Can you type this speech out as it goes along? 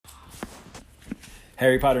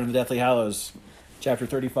Harry Potter and the Deathly Hallows, Chapter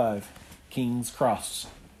 35, King's Cross.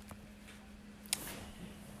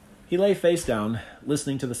 He lay face down,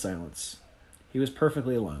 listening to the silence. He was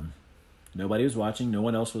perfectly alone. Nobody was watching, no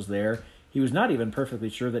one else was there. He was not even perfectly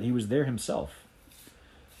sure that he was there himself.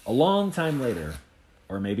 A long time later,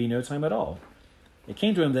 or maybe no time at all, it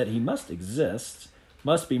came to him that he must exist,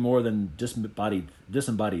 must be more than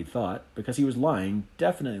disembodied thought, because he was lying,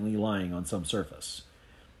 definitely lying on some surface.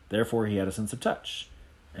 Therefore he had a sense of touch,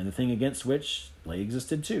 and the thing against which lay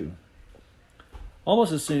existed too.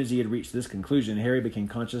 Almost as soon as he had reached this conclusion, Harry became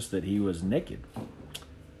conscious that he was naked.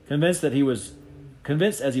 Convinced as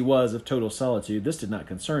he was of total solitude, this did not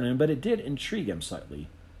concern him, but it did intrigue him slightly.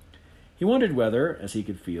 He wondered whether, as he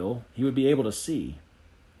could feel, he would be able to see.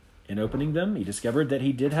 In opening them, he discovered that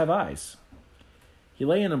he did have eyes. He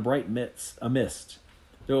lay in a bright mist,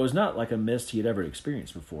 though it was not like a mist he had ever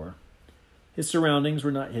experienced before. His surroundings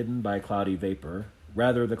were not hidden by cloudy vapor,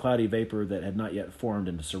 rather the cloudy vapor that had not yet formed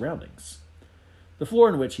into surroundings. The floor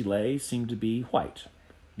on which he lay seemed to be white,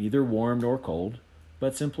 neither warm nor cold,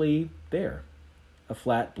 but simply bare, a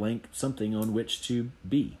flat, blank something on which to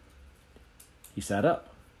be. He sat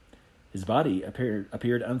up. His body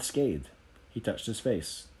appeared unscathed. He touched his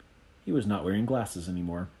face. He was not wearing glasses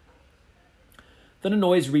anymore. Then a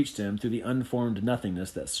noise reached him through the unformed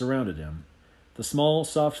nothingness that surrounded him, the small,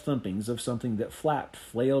 soft thumpings of something that flapped,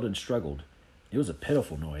 flailed, and struggled. It was a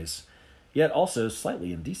pitiful noise, yet also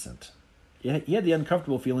slightly indecent. He had the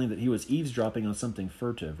uncomfortable feeling that he was eavesdropping on something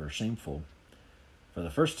furtive or shameful. For the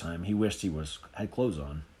first time, he wished he had clothes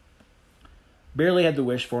on. Barely had the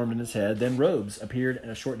wish formed in his head, then robes appeared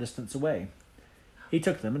a short distance away. He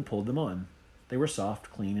took them and pulled them on. They were soft,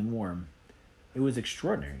 clean, and warm. It was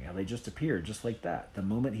extraordinary how they just appeared just like that, the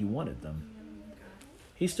moment he wanted them.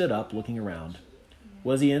 He stood up, looking around.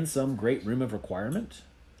 Was he in some great room of requirement?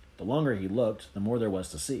 The longer he looked, the more there was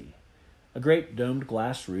to see. A great domed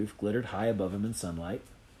glass roof glittered high above him in sunlight.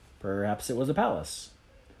 Perhaps it was a palace.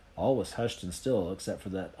 All was hushed and still, except for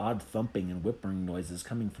that odd thumping and whimpering noises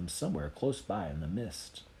coming from somewhere close by in the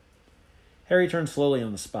mist. Harry turned slowly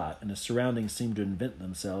on the spot, and his surroundings seemed to invent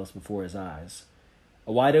themselves before his eyes.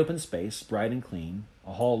 A wide open space, bright and clean,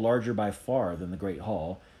 a hall larger by far than the great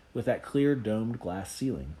hall, with that clear domed glass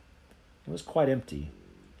ceiling. It was quite empty.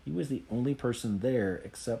 He was the only person there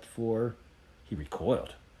except for... He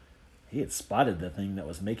recoiled. He had spotted the thing that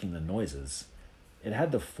was making the noises. It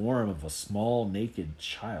had the form of a small, naked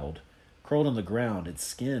child, curled on the ground, its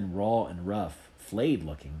skin raw and rough,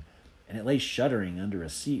 flayed-looking, and it lay shuddering under a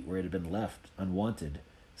seat where it had been left unwanted,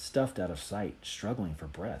 stuffed out of sight, struggling for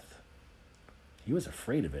breath. He was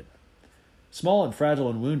afraid of it. Small and fragile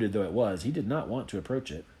and wounded though it was, he did not want to approach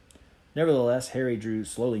it. Nevertheless, Harry drew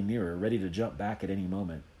slowly nearer, ready to jump back at any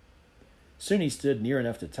moment. Soon he stood near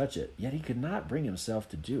enough to touch it, yet he could not bring himself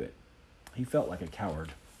to do it. He felt like a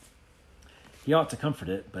coward. He ought to comfort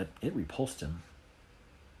it, but it repulsed him.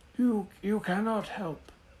 You cannot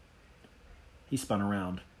help. He spun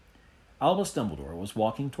around. Albus Dumbledore was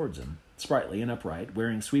walking towards him, sprightly and upright,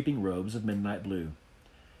 wearing sweeping robes of midnight blue.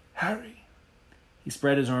 Harry. He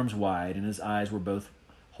spread his arms wide, and his eyes were both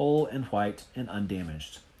whole and white and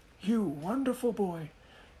undamaged. You wonderful boy.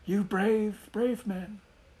 You brave, brave man.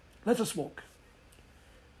 Let us walk.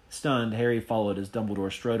 Stunned, Harry followed as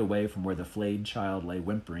Dumbledore strode away from where the flayed child lay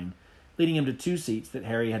whimpering, leading him to two seats that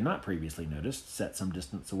Harry had not previously noticed, set some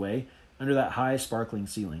distance away, under that high, sparkling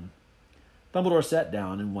ceiling. Dumbledore sat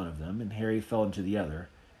down in one of them, and Harry fell into the other,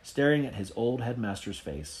 staring at his old headmaster's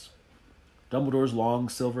face. Dumbledore's long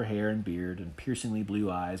silver hair and beard, and piercingly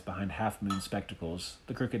blue eyes behind half-moon spectacles,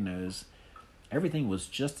 the crooked nose, everything was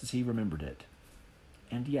just as he remembered it.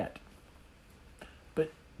 And yet...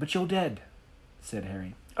 But you're dead, said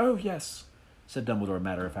Harry. Oh, yes, said Dumbledore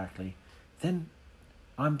matter-of-factly. Then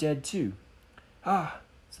I'm dead too. Ah,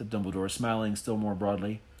 said Dumbledore, smiling still more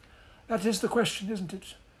broadly. That is the question, isn't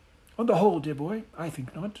it? On the whole, dear boy, I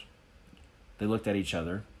think not. They looked at each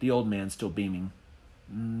other, the old man still beaming.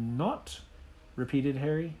 Not? Repeated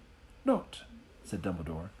Harry. Not, said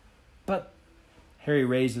Dumbledore. But... Harry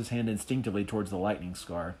raised his hand instinctively towards the lightning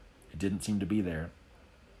scar. It didn't seem to be there.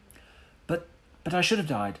 But I should have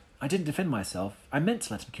died. I didn't defend myself. I meant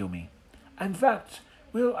to let him kill me. And that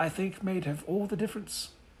will, I think, made have all the difference.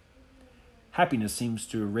 Happiness seemed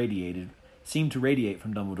to radiate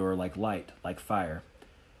from Dumbledore like light, like fire.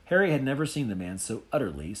 Harry had never seen the man so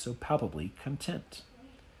utterly, so palpably content.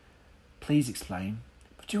 Please explain.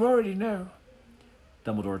 But you already know.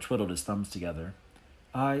 Dumbledore twiddled his thumbs together.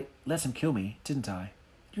 I let him kill me, didn't I?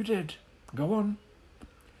 You did. Go on.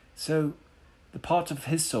 So, the part of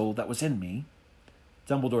his soul that was in me...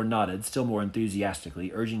 Dumbledore nodded, still more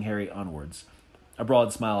enthusiastically, urging Harry onwards. a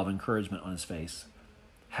broad smile of encouragement on his face.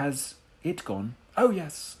 "Has it gone?" "Oh,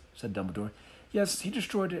 yes," said Dumbledore. "Yes, he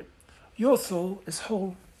destroyed it. Your soul is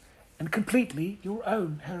whole and completely your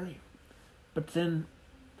own, Harry." "But then—"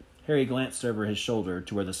 Harry glanced over his shoulder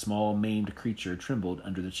to where the small, maimed creature trembled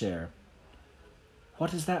under the chair.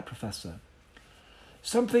 "What is that, Professor?"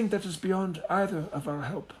 "Something that is beyond either of our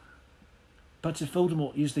help." "But if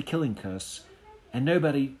Voldemort used the killing curse, and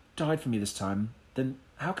nobody died for me this time, then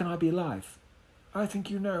how can I be alive?" "I think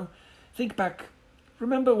you know. Think back.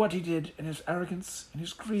 Remember what he did in his arrogance, in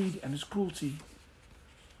his greed, and his cruelty."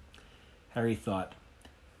 Harry thought.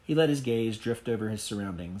 He let his gaze drift over his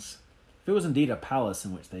surroundings. If it was indeed a palace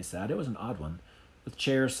in which they sat, it was an odd one, with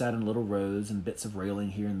chairs sat in little rows and bits of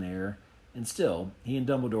railing here and there, and still, he and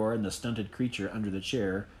Dumbledore and the stunted creature under the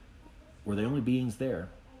chair were the only beings there.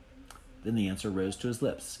 Then the answer rose to his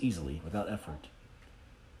lips, easily, without effort.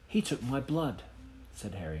 "He took my blood,"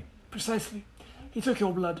 said Harry. "Precisely. He took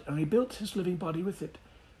your blood and rebuilt his living body with it.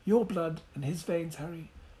 Your blood in his veins, Harry.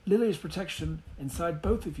 Lily's protection inside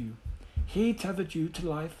both of you. He tethered you to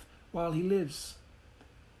life while he lives."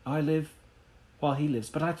 "I live while he lives.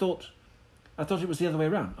 But I thought it was the other way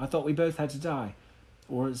around. I thought we both had to die.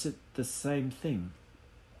 Or is it the same thing?"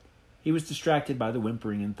 He was distracted by the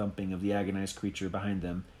whimpering and thumping of the agonized creature behind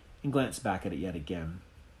them and glanced back at it yet again.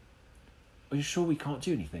 "Are you sure we can't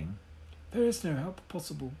do anything?" "There is no help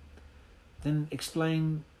possible." "Then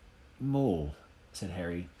explain more," said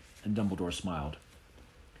Harry, and Dumbledore smiled.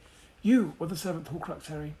 "You were the seventh Horcrux,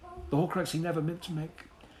 Harry. The Horcrux he never meant to make.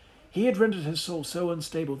 He had rendered his soul so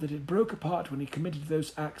unstable that it broke apart when he committed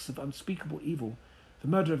those acts of unspeakable evil, the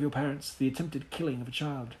murder of your parents, the attempted killing of a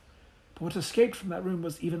child. But what escaped from that room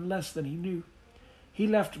was even less than he knew. He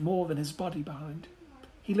left more than his body behind.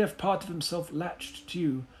 He left part of himself latched to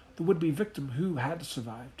you, the would-be victim who had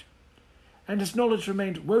survived. And his knowledge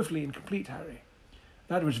remained woefully incomplete, Harry.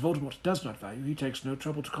 That which Voldemort does not value, he takes no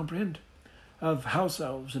trouble to comprehend. Of house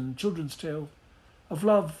elves and children's tale, of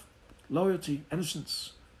love, loyalty,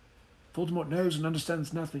 innocence. Voldemort knows and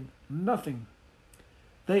understands nothing. Nothing.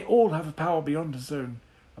 They all have a power beyond his own,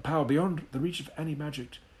 a power beyond the reach of any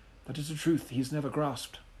magic. That is a truth he has never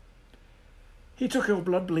grasped. He took your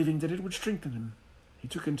blood believing that it would strengthen him. He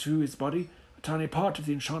took into his body a tiny part of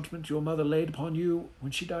the enchantment your mother laid upon you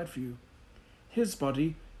when she died for you. His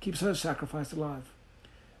body keeps her sacrifice alive.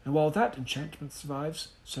 And while that enchantment survives,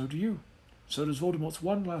 so do you. So does Voldemort's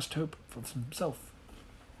one last hope for himself."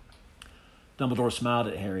 Dumbledore smiled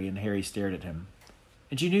at Harry, and Harry stared at him.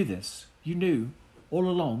 "And you knew this? You knew, all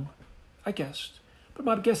along?" "I guessed. But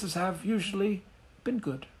my guesses have, usually, been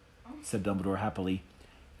good," said Dumbledore happily,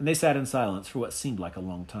 and they sat in silence for what seemed like a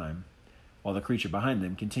long time, while the creature behind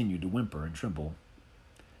them continued to whimper and tremble.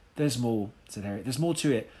 "There's more," said Harry. "There's more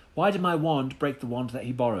to it. Why did my wand break the wand that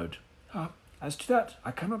he borrowed?" As to that,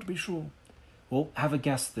 I cannot be sure." "Well, have a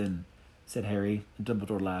guess, then," said Harry, and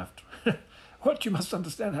Dumbledore laughed. "What you must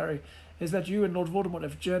understand, Harry, is that you and Lord Voldemort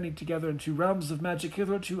have journeyed together into realms of magic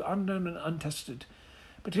hitherto unknown and untested.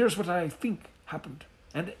 But here's what I think happened,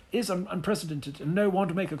 and it is unprecedented, and no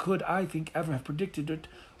wand-maker could, I think, ever have predicted it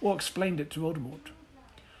or explained it to Voldemort.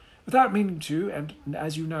 Without meaning to, and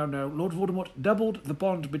as you now know, Lord Voldemort doubled the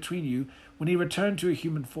bond between you when he returned to a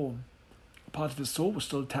human form. A part of his soul was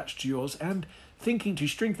still attached to yours, and, thinking to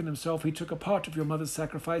strengthen himself, he took a part of your mother's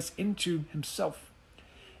sacrifice into himself.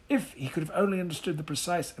 If he could have only understood the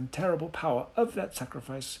precise and terrible power of that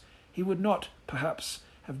sacrifice, he would not, perhaps,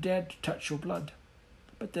 have dared to touch your blood.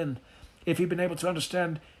 But then, if he'd been able to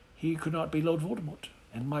understand, he could not be Lord Voldemort,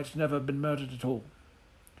 and might never have been murdered at all.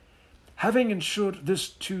 Having ensured this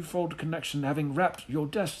twofold connection, having wrapped your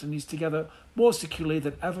destinies together more securely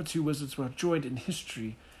than ever two wizards were joined in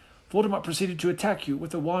history, Voldemort proceeded to attack you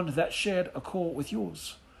with a wand that shared a core with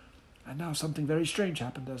yours. And now something very strange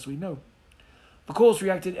happened, as we know. The cores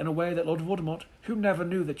reacted in a way that Lord Voldemort, who never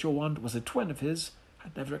knew that your wand was a twin of his,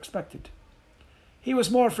 had never expected. He was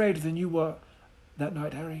more afraid than you were that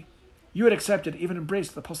night, Harry. You had accepted, even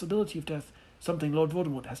embraced the possibility of death, something Lord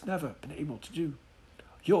Voldemort has never been able to do.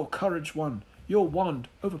 Your courage won. Your wand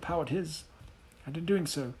overpowered his. And in doing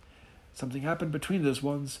so, something happened between those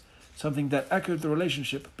wands, something that echoed the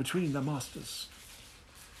relationship between their masters.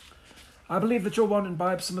 I believe that your wand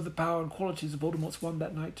imbibed some of the power and qualities of Voldemort's wand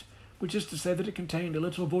that night, which is to say that it contained a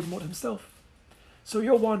little Voldemort himself. So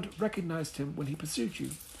your wand recognized him when he pursued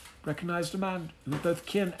you, recognized a man who was both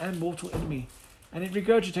kin and mortal enemy, and it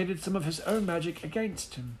regurgitated some of his own magic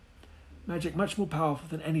against him, magic much more powerful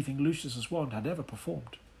than anything Lucius's wand had ever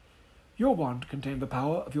performed. Your wand contained the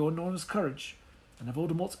power of your enormous courage, and of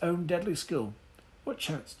Voldemort's own deadly skill. What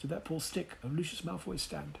chance did that poor stick of Lucius Malfoy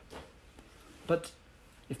stand? But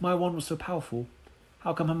if my wand was so powerful,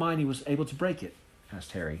 How come Hermione was able to break it?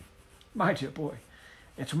 Asked Harry. My dear boy,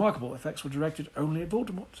 its remarkable effects were directed only at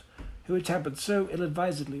Voldemort, who had tampered so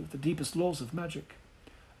ill-advisedly with the deepest laws of magic.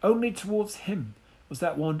 Only towards him was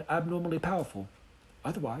that wand abnormally powerful.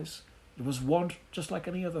 Otherwise, it was a wand just like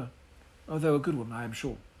any other, although a good one, I am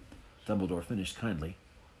sure. Dumbledore finished kindly.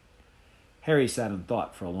 Harry sat in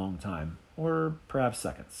thought for a long time, or perhaps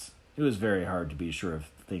seconds. It was very hard to be sure of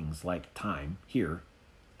things like time here.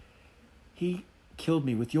 He killed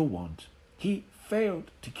me with your wand. He failed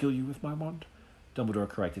to kill you with my wand, Dumbledore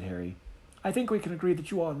corrected Harry. I think we can agree that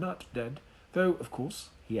you are not dead, though, of course,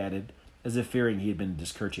 he added, as if fearing he had been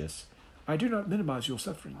discourteous, I do not minimize your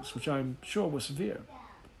sufferings, which I am sure were severe.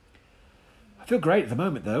 I feel great at the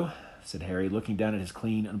moment, though, said Harry, looking down at his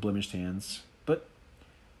clean, unblemished hands. But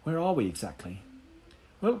where are we exactly?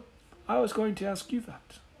 Well, I was going to ask you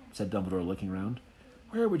that, said Dumbledore, looking round.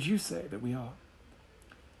 Where would you say that we are?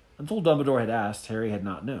 Until Dumbledore had asked, Harry had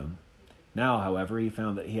not known. Now, however, he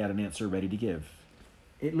found that he had an answer ready to give.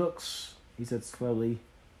 It looks, he said slowly,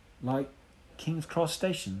 like King's Cross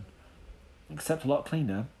Station, except a lot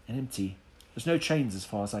cleaner and empty. There's no trains as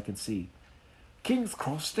far as I can see. King's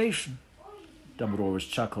Cross Station. Dumbledore was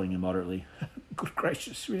chuckling immoderately. Good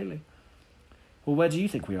gracious, really? Well, where do you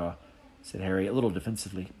think we are? Said Harry, a little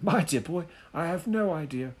defensively. My dear boy, I have no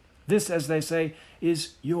idea. This, as they say,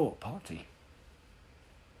 is your party.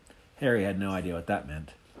 Harry had no idea what that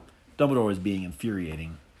meant. Dumbledore was being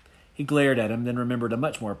infuriating. He glared at him, then remembered a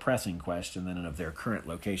much more pressing question than of their current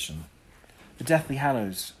location. The Deathly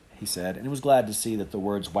Hallows, he said, and was glad to see that the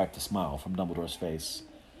words wiped a smile from Dumbledore's face.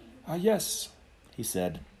 Yes, he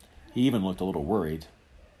said. He even looked a little worried.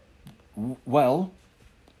 Well?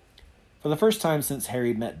 For the first time since Harry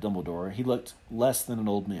had met Dumbledore, he looked less than an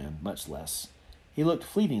old man, much less. He looked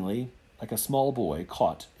fleetingly like a small boy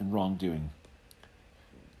caught in wrongdoing.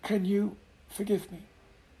 Can you forgive me?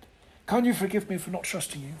 Can you forgive me for not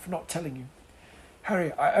trusting you, for not telling you?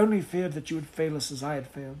 Harry, I only feared that you would fail us as I had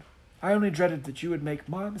failed. I only dreaded that you would make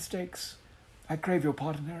my mistakes. I crave your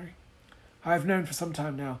pardon, Harry. I have known for some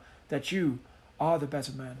time now that you are the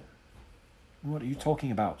better man. What are you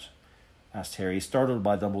talking about? Asked Harry, startled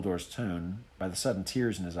by Dumbledore's tone, by the sudden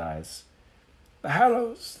tears in his eyes. The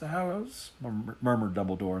Hallows, murmured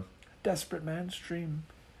Dumbledore. A desperate man's dream.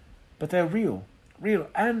 But they're real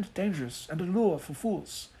and dangerous, and a lure for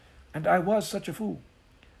fools. And I was such a fool.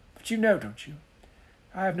 But you know, don't you?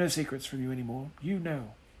 I have no secrets from you any more. You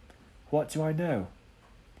know. What do I know?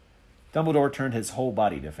 Dumbledore turned his whole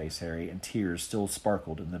body to face Harry, and tears still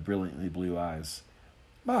sparkled in the brilliantly blue eyes.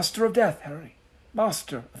 Master of Death, Harry.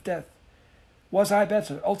 Master of Death. Was I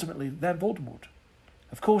better, ultimately, than Voldemort?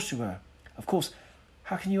 Of course you were. Of course.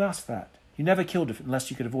 How can you ask that? You never killed it unless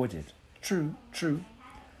you could avoid it. True,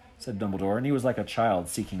 said Dumbledore, and he was like a child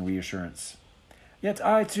seeking reassurance. Yet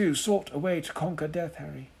I, too, sought a way to conquer death,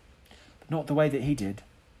 Harry. But not the way that he did,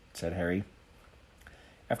 said Harry.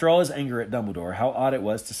 After all his anger at Dumbledore, how odd it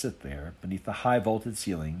was to sit there, beneath the high-vaulted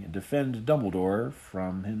ceiling, and defend Dumbledore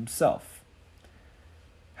from himself.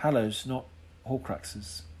 Hallows, not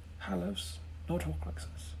Horcruxes. Hallows, not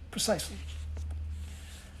Horcruxes. Precisely.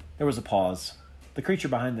 There was a pause. The creature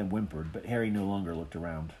behind them whimpered, but Harry no longer looked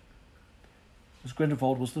around. Miss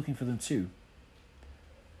Grindelwald was looking for them too.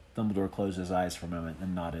 Dumbledore closed his eyes for a moment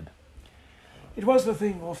and nodded. It was the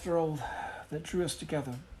thing, after all, that drew us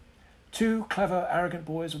together. 2 clever, arrogant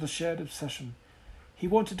boys with a shared obsession. He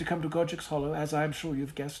wanted to come to Godric's Hollow, as I am sure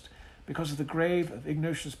you've guessed, because of the grave of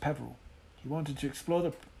Ignatius Peverell. He wanted to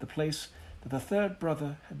explore the place that the 3rd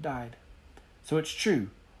brother had died. So it's true,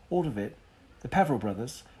 all of it. The Peverell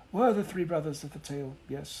brothers were the 3 brothers of the tale.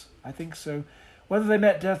 Yes, I think so. Whether they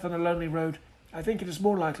met death on a lonely road, I think it is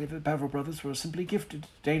more likely that the Peverell brothers were simply gifted,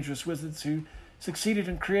 dangerous wizards who succeeded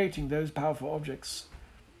in creating those powerful objects.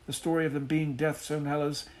 The story of them being Death's own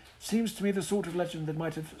Hallows seems to me the sort of legend that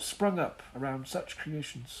might have sprung up around such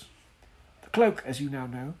creations. The cloak, as you now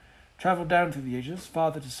know, travelled down through the ages,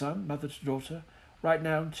 father to son, mother to daughter, right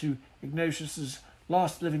down to Ignatius's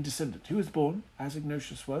last living descendant, who was born, as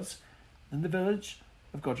Ignatius was, in the village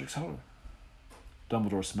of Godric's Hollow.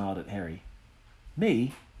 Dumbledore smiled at Harry.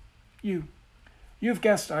 Me? You. You've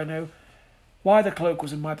guessed, I know, why the cloak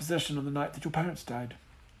was in my possession on the night that your parents died.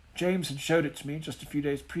 James had showed it to me just a few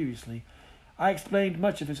days previously. I explained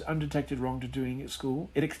much of his undetected wrongdoing at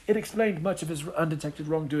school. It explained much of his undetected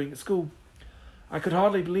wrongdoing at school. I could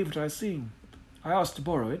hardly believe what I had seen. I asked to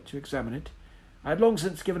borrow it, to examine it. I had long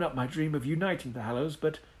since given up my dream of uniting the Hallows,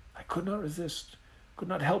 but I could not resist, could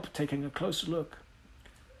not help taking a closer look.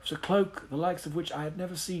 It was a cloak the likes of which I had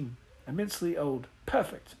never seen, immensely old,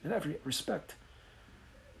 perfect in every respect.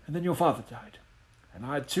 And then your father died. and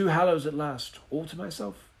I had 2 Hallows at last, all to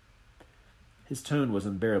myself." His tone was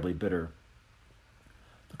unbearably bitter.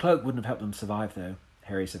 "The cloak wouldn't have helped them survive, though,"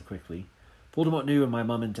 Harry said quickly. "Voldemort knew where my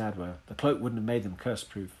mum and dad were. The cloak wouldn't have made them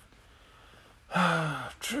curse-proof."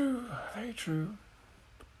 "True, very true."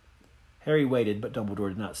 Harry waited, but Dumbledore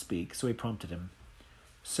did not speak, so he prompted him.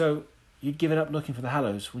 "So, you'd given up looking for the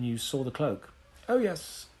Hallows when you saw the cloak?" "Oh,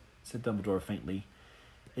 yes," said Dumbledore faintly.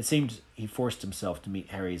 It seemed he forced himself to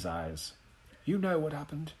meet Harry's eyes. "You know what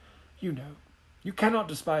happened. You know. You cannot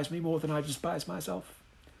despise me more than I despise myself."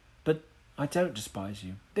 "But I don't despise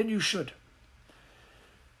you." "Then you should."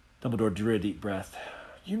 Dumbledore drew a deep breath.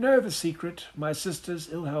 "You know the secret, my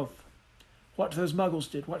sister's ill health. What those muggles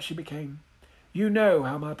did, what she became. You know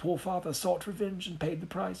how my poor father sought revenge and paid the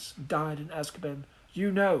price, and died in Azkaban.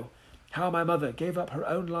 You know how my mother gave up her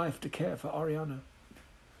own life to care for Ariana.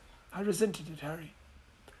 I resented it, Harry."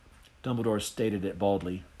 Dumbledore stated it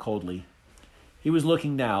baldly, coldly. He was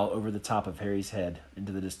looking now over the top of Harry's head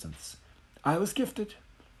into the distance. "I was gifted.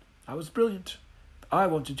 I was brilliant. I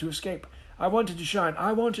wanted to escape. I wanted to shine.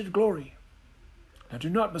 I wanted glory. Now do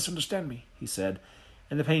not misunderstand me," he said,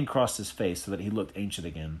 and the pain crossed his face so that he looked ancient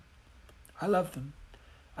again. "I love them.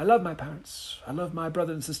 I love my parents. I love my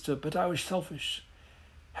brother and sister, but I was selfish.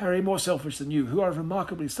 Harry, more selfish than you, who are a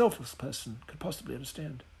remarkably selfless person, could possibly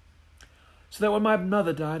understand. So that when my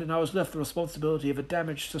mother died and I was left the responsibility of a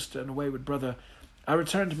damaged sister and a wayward brother, I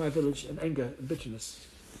returned to my village in anger and bitterness.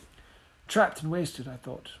 Trapped and wasted, I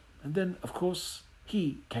thought. And then, of course,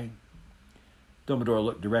 he came." Dumbledore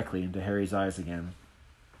looked directly into Harry's eyes again.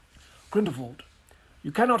 "Grindelwald.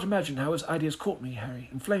 You cannot imagine how his ideas caught me, Harry,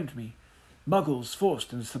 inflamed me. Muggles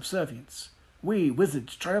forced into subservience. We,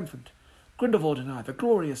 wizards, triumphant. Grindelwald and I, the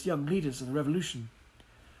glorious young leaders of the revolution.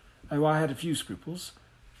 Oh, I had a few scruples.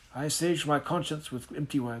 I assuaged my conscience with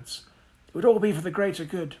empty words. It would all be for the greater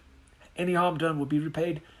good. Any harm done would be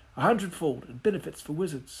repaid 100-fold in benefits for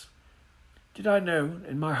wizards. Did I know,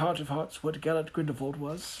 in my heart of hearts, what Gellert Grindelwald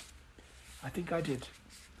was? I think I did,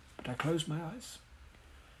 but I closed my eyes.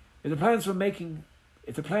 If the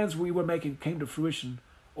plans we were making came to fruition,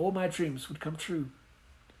 all my dreams would come true.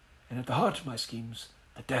 And at the heart of my schemes,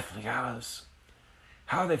 the Deathly Hallows.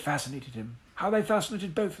 How they fascinated him. How they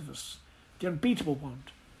fascinated both of us. The unbeatable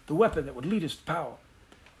wand. The weapon that would lead us to power.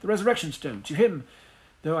 The resurrection stone. To him,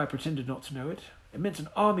 though I pretended not to know it, it meant an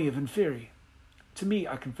army of inferi. To me,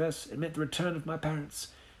 I confess, it meant the return of my parents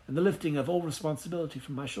and the lifting of all responsibility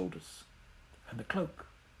from my shoulders. And the cloak.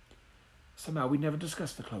 Somehow we never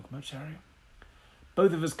discussed the cloak much, Harry.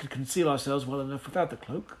 Both of us could conceal ourselves well enough without the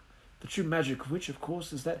cloak, the true magic of which, of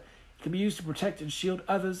course, is that it can be used to protect and shield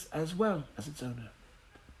others as well as its owner.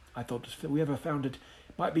 I thought if we ever found it,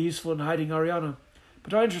 it might be useful in hiding Ariana,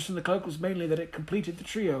 but our interest in the cloak was mainly that it completed the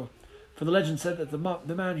trio, for the legend said that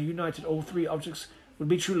the man who united all 3 objects would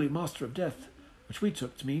be truly Master of Death, which we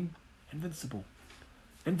took to mean invincible.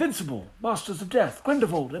 Invincible! Masters of Death!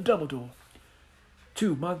 Grindelwald and Dumbledore!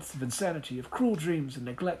 2 months of insanity, of cruel dreams and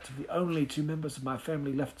neglect of the only 2 members of my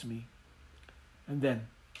family left to me. And then,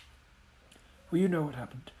 well, you know what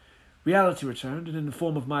happened. Reality returned, and in the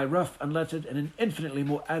form of my rough, unlettered, and an infinitely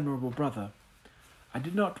more admirable brother. I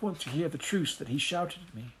did not want to hear the truce that he shouted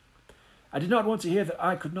at me. I did not want to hear that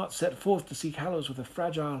I could not set forth to seek Hallows with a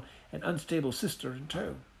fragile and unstable sister in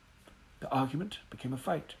tow. The argument became a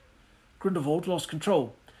fight. Grindelwald lost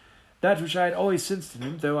control. That which I had always sensed in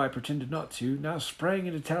him, though I pretended not to, now sprang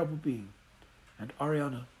into terrible being. And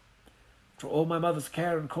Ariana, for all my mother's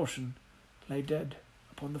care and caution, lay dead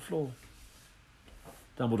upon the floor.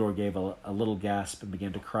 Dumbledore gave a little gasp and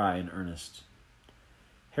began to cry in earnest.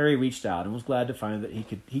 Harry reached out and was glad to find that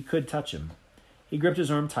he could touch him. He gripped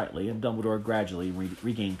his arm tightly, and Dumbledore gradually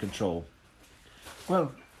regained control.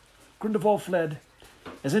 Well, Grindelwald fled.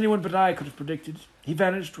 As anyone but I could have predicted, he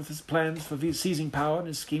vanished with his plans for seizing power and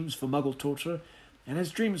his schemes for Muggle torture, and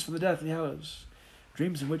his dreams for the Deathly Hallows,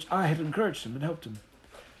 dreams in which I had encouraged him and helped him.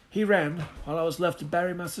 He ran, while I was left to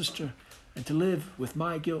bury my sister, and to live with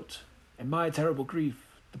my guilt and my terrible grief,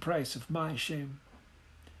 the price of my shame.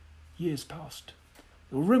 Years passed.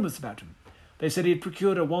 There were rumours about him. They said he had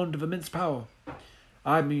procured a wand of immense power.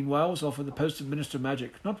 I, meanwhile, was offered the post of Minister of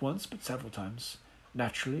Magic, not once, but several times.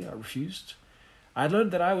 Naturally, I refused. I had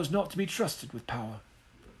learned that I was not to be trusted with power.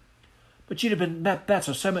 But you'd have been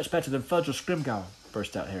better, so much better than Fudge or Scrimgeour,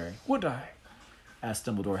 burst out Harry. Would I? Asked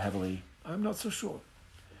Dumbledore heavily. I am not so sure.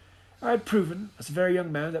 I had proven, as a very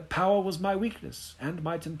young man, that power was my weakness and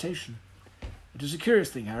my temptation. It is a curious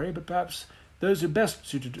thing, Harry, but perhaps those who best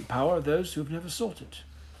suited to power are those who have never sought it.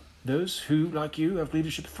 Those who, like you, have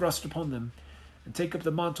leadership thrust upon them, and take up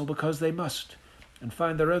the mantle because they must, and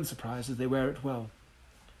find their own surprise as they wear it well.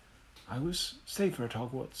 I was safer at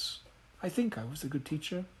Hogwarts. I think I was a good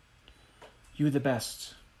teacher. You were the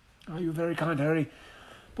best. Oh, you were very kind, Harry.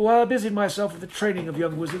 But while I busied myself with the training of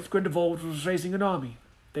young wizards, Grindelwald was raising an army.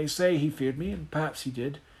 They say he feared me, and perhaps he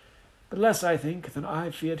did. But less, I think, than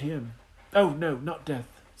I feared him. Oh, no, not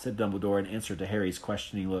death, said Dumbledore in answer to Harry's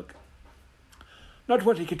questioning look. Not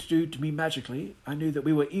what he could do to me magically. I knew that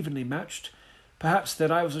we were evenly matched. Perhaps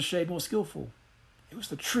that I was a shade more skillful. It was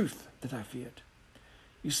the truth that I feared.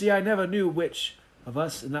 You see, I never knew which of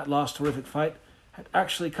us in that last horrific fight had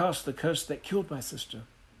actually cast the curse that killed my sister.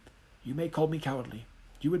 You may call me cowardly.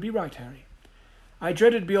 You would be right, Harry. I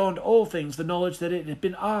dreaded beyond all things the knowledge that it had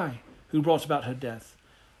been I who brought about her death,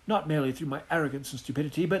 not merely through my arrogance and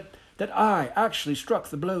stupidity, but that I actually struck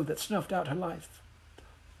the blow that snuffed out her life.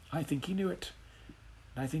 I think he knew it,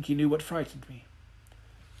 and I think he knew what frightened me.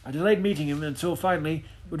 I delayed meeting him until finally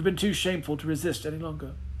it would have been too shameful to resist any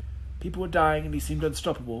longer. People were dying, and he seemed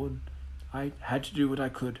unstoppable, and I had to do what I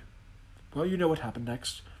could. Well, you know what happened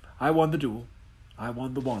next. I won the duel. I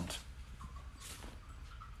won the wand.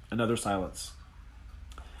 Another silence.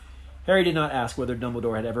 Harry did not ask whether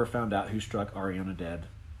Dumbledore had ever found out who struck Ariana dead.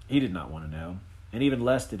 He did not want to know, and even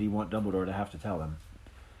less did he want Dumbledore to have to tell him.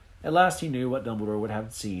 At last he knew what Dumbledore would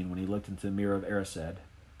have seen when he looked into the mirror of Erised,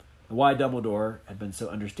 and why Dumbledore had been so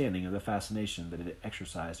understanding of the fascination that it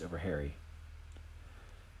exercised over Harry.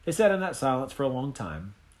 They sat in that silence for a long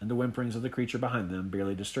time, and the whimperings of the creature behind them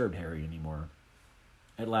barely disturbed Harry any more.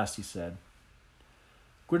 At last he said,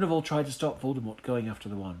 Grindelwald tried to stop Voldemort going after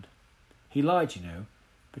the wand. He lied, you know,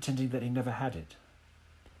 pretending that he never had it.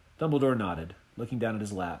 Dumbledore nodded, looking down at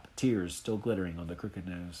his lap, tears still glittering on the crooked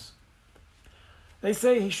nose. They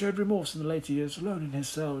say he showed remorse in the later years, alone in his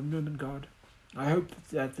cell in Nurmengard. I hope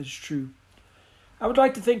that is true. I would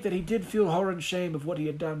like to think that he did feel horror and shame of what he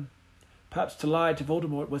had done. Perhaps to lie to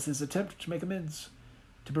Voldemort was his attempt to make amends,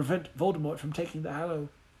 to prevent Voldemort from taking the Hallow.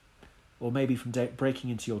 Or maybe from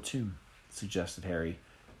breaking into your tomb, suggested Harry,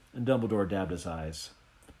 and Dumbledore dabbed his eyes.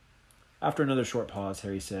 After another short pause,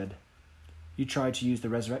 Harry said, You tried to use the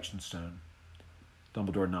Resurrection Stone.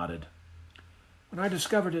 Dumbledore nodded. When I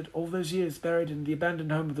discovered it, all those years buried in the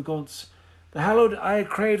abandoned home of the Gaunts, the hallowed I had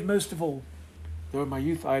craved most of all, though in my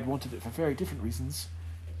youth I had wanted it for very different reasons.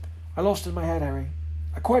 I lost in my head, Harry.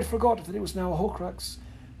 I quite forgot that it was now a Horcrux,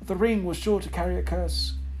 that the ring was sure to carry a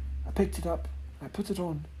curse. I picked it up. I put it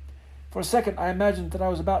on. For a second I imagined that I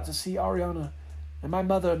was about to see Ariana and my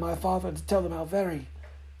mother and my father and to tell them how very,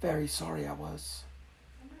 very sorry I was.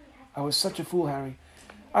 I was such a fool, Harry.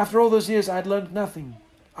 After all those years I had learned nothing.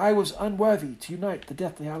 I was unworthy to unite the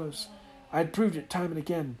Deathly Hallows. I had proved it time and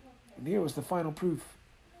again, and here was the final proof.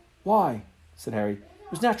 Why? Said Harry.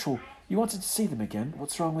 It was natural. You wanted to see them again.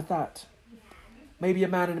 What's wrong with that? Maybe a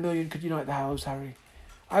man in a million could unite the Hallows, Harry.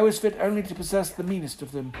 I was fit only to possess the meanest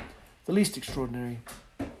of them, the least extraordinary.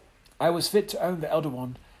 I was fit to own the Elder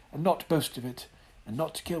Wand, and not boast of it, and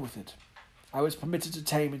not to kill with it. I was permitted to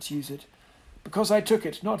tame and to use it, because I took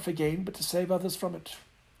it not for gain, but to save others from it.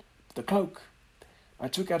 The cloak I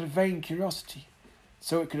took out of vain curiosity,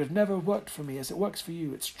 so it could have never worked for me as it works for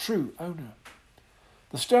you, its true owner.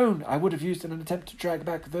 The stone I would have used in an attempt to drag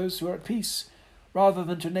back those who are at peace, rather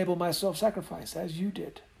than to enable my self-sacrifice, as you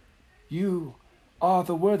did. You are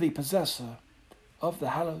the worthy possessor of the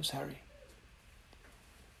Hallows, Harry.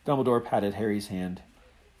 Dumbledore patted Harry's hand,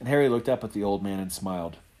 and Harry looked up at the old man and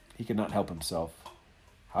smiled. He could not help himself.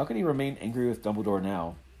 How could he remain angry with Dumbledore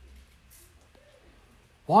now?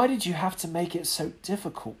 Why did you have to make it so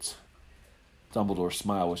difficult? Dumbledore's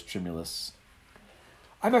smile was tremulous.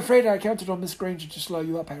 I'm afraid I counted on Miss Granger to slow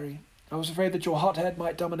you up, Harry. I was afraid that your hot head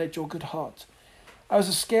might dominate your good heart. I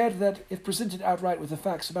was scared that, if presented outright with the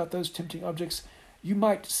facts about those tempting objects, you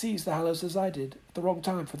might seize the Hallows as I did, at the wrong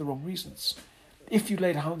time for the wrong reasons. If you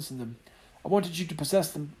laid hands on them, I wanted you to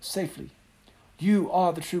possess them safely. You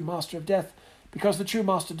are the true master of death, because the true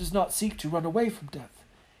master does not seek to run away from death.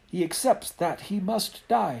 He accepts that he must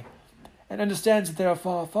die, and understands that there are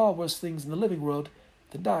far, far worse things in the living world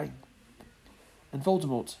than dying. And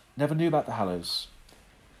Voldemort never knew about the Hallows.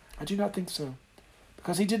 I do not think so,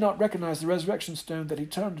 because he did not recognize the Resurrection Stone that he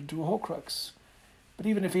turned into a Horcrux. But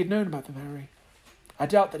even if he had known about them, Harry, I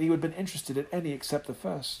doubt that he would have been interested in any except the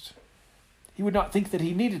first. He would not think that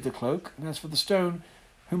he needed the cloak, and as for the stone,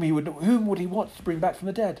 whom would he want to bring back from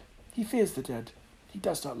the dead? He fears the dead. He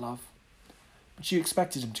does not love. But you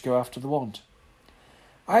expected him to go after the wand.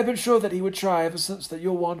 I have been sure that he would try ever since that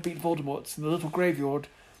your wand beat Voldemort's in the little graveyard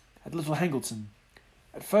at Little Hangleton.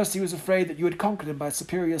 At first he was afraid that you had conquered him by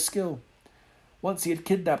superior skill. Once he had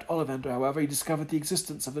kidnapped Ollivander, however, he discovered the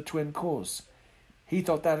existence of the twin cores. He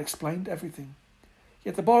thought that explained everything.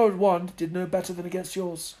 Yet the borrowed wand did no better than against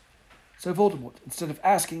yours. So Voldemort, instead of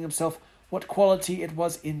asking himself what quality it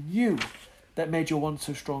was in you that made your wand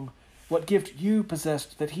so strong, what gift you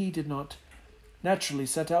possessed that he did not, naturally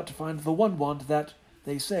set out to find the one wand that,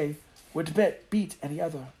 they say, would beat any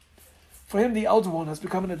other. For him, the Elder Wand has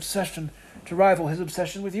become an obsession to rival his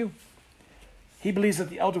obsession with you. He believes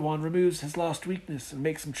that the Elder Wand removes his last weakness and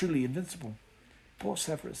makes him truly invincible. Poor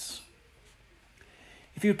Severus.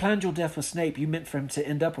 If you had planned your death with Snape, you meant for him to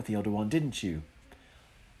end up with the Elder Wand, didn't you?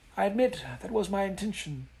 I admit that was my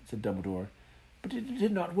intention, said Dumbledore, but it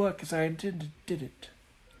did not work as I intended, did it?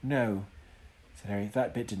 No, said Harry,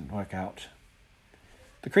 that bit didn't work out.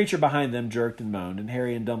 The creature behind them jerked and moaned, and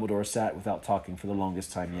Harry and Dumbledore sat without talking for the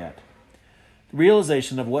longest time yet. The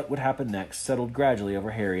realization of what would happen next settled gradually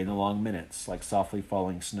over Harry in the long minutes, like softly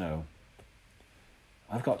falling snow.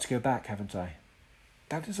 I've got to go back, haven't I?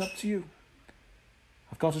 That is up to you.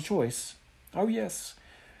 I've got a choice. Oh, yes.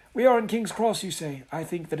 We are in King's Cross, you say. I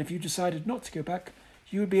think that if you decided not to go back,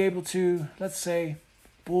 you would be able to, let's say,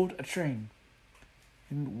 board a train.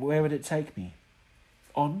 And where would it take me?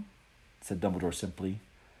 On, said Dumbledore simply.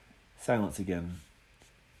 Silence again.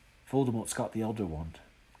 Voldemort's got the Elder Wand.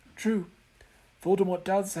 True. Voldemort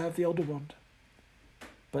does have the Elder Wand.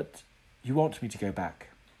 But you want me to go back.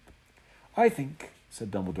 I think,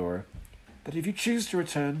 said Dumbledore, that if you choose to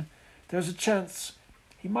return, there's a chance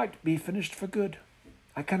he might be finished for good.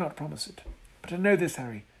 I cannot promise it. But I know this,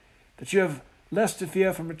 Harry, that you have less to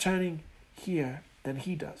fear from returning here than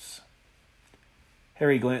he does.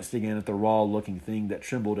 Harry glanced again at the raw-looking thing that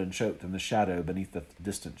trembled and choked in the shadow beneath the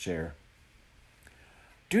distant chair.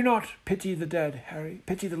 Do not pity the dead, Harry.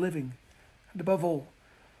 Pity the living. And above all,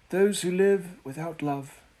 those who live without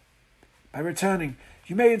love. By returning,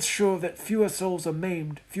 you may ensure that fewer souls are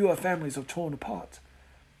maimed, fewer families are torn apart.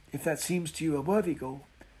 If that seems to you a worthy goal,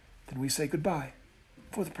 then we say goodbye,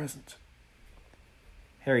 for the present.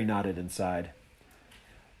 Harry nodded and sighed.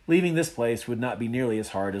 Leaving this place would not be nearly as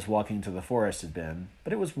hard as walking to the forest had been,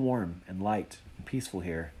 but it was warm and light and peaceful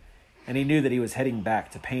here, and he knew that he was heading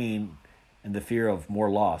back to pain and the fear of more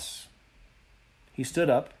loss. He stood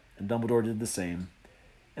up, and Dumbledore did the same,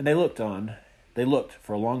 and they looked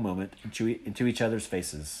for a long moment into each other's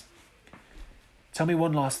faces. Tell me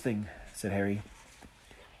one last thing, said Harry.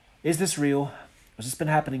 Is this real, or has this been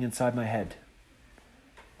happening inside my head?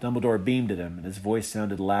 Dumbledore beamed at him, and his voice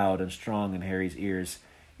sounded loud and strong in Harry's ears,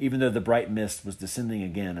 even though the bright mist was descending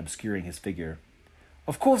again, obscuring his figure.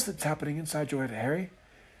 Of course it's happening inside your head, Harry.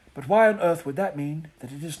 But why on earth would that mean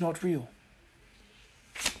that it is not real?